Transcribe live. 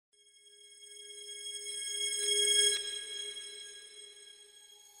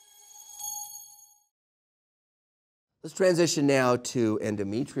Let's transition now to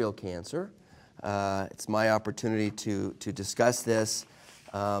endometrial cancer. It's my opportunity to discuss this.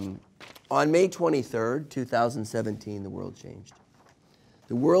 On May 23rd, 2017, the world changed.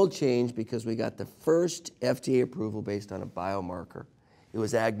 The world changed because we got the first FDA approval based on a biomarker. It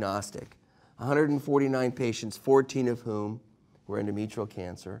was agnostic. 149 patients, 14 of whom were endometrial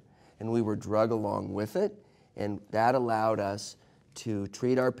cancer, and we were drug along with it, and that allowed us to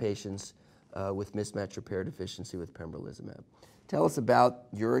treat our patients with mismatch repair deficiency with pembrolizumab. Tell us about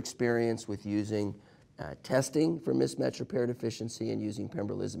your experience with using testing for mismatch repair deficiency and using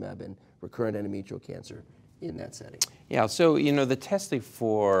pembrolizumab in recurrent endometrial cancer in that setting. Yeah, so the testing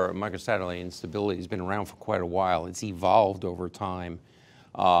for microsatellite instability has been around for quite a while. It's evolved over time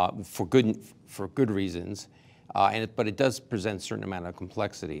for good reasons, but it does present a certain amount of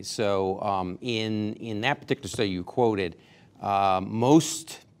complexity. So in that particular study you quoted,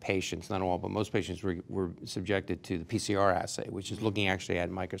 most patients, not all, but most patients were subjected to the PCR assay, which is looking actually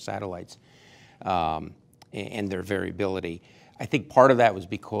at microsatellites and their variability. I think part of that was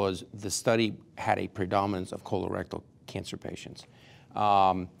because the study had a predominance of colorectal cancer patients.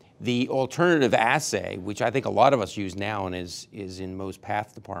 The alternative assay, which I think a lot of us use now and is in most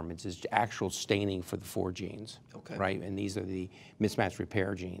path departments, is actual staining for the 4 genes, okay, right? And these are the mismatch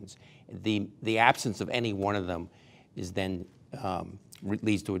repair genes. The absence of any one of them is then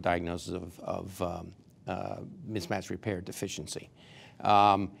leads to a diagnosis of mismatch repair deficiency.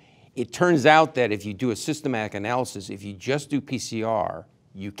 It turns out that if you do a systematic analysis, if you just do PCR,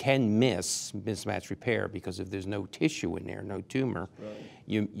 you can miss mismatch repair because if there's no tissue in there, no tumor, right,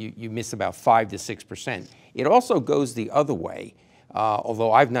 you miss about 5 to 6%. It also goes the other way,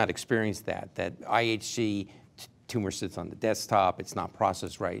 although I've not experienced that IHC tumor sits on the desktop, it's not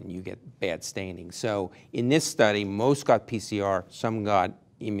processed right, and you get bad staining. So in this study, most got PCR, some got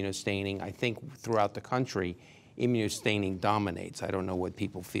immunostaining. I think throughout the country, immunostaining dominates. I don't know what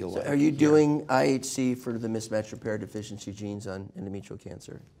people feel like. Are you doing IHC for the mismatch repair deficiency genes on endometrial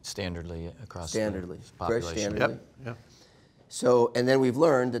cancer? Standardly across the population. Very standardly. Yep. So, and then we've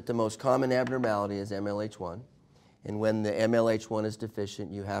learned that the most common abnormality is MLH1. And when the MLH1 is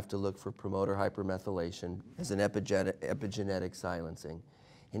deficient, you have to look for promoter hypermethylation as an epigenetic silencing.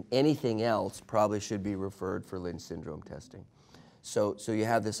 And anything else probably should be referred for Lynch syndrome testing. So you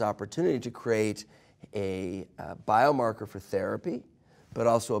have this opportunity to create a biomarker for therapy, but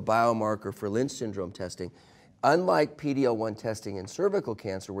also a biomarker for Lynch syndrome testing. Unlike PD-L1 testing in cervical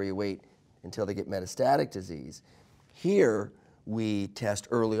cancer, where you wait until they get metastatic disease, here we test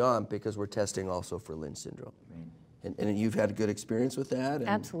early on because we're testing also for Lynch syndrome. Right. And you've had a good experience with that?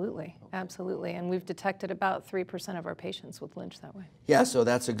 Absolutely, okay. Absolutely. And we've detected about 3% of our patients with Lynch that way. Yeah, so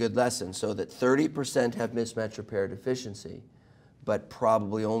that's a good lesson. So that 30% have mismatch repair deficiency, but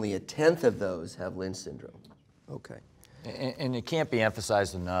probably only 1/10 of those have Lynch syndrome. Okay. And it can't be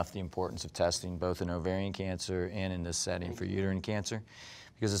emphasized enough, the importance of testing both in ovarian cancer and in this setting for uterine cancer,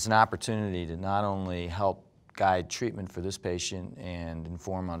 because it's an opportunity to not only help guide treatment for this patient and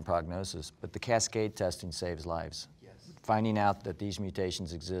inform on prognosis, but the cascade testing saves lives. Yes. Finding out that these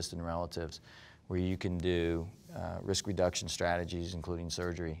mutations exist in relatives where you can do risk reduction strategies, including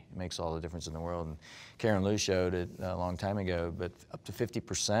surgery, it makes all the difference in the world. And Karen Liu showed it a long time ago, but up to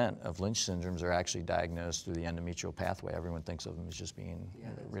 50% of Lynch syndromes are actually diagnosed through the endometrial pathway. Everyone thinks of them as just being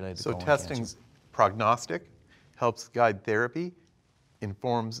related to colon cancer. So testing's prognostic, helps guide therapy,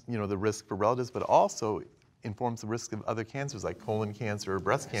 informs the risk for relatives, but also informs the risk of other cancers like colon cancer or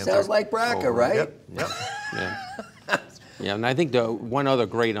breast cancer. Sounds like BRCA, right? Yep. Yeah. Yeah, and I think the one other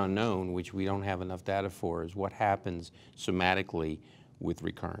great unknown, which we don't have enough data for, is what happens somatically with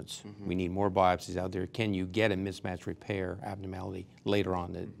recurrence. Mm-hmm. We need more biopsies out there. Can you get a mismatch repair abnormality later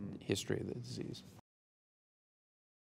on in the history of the disease?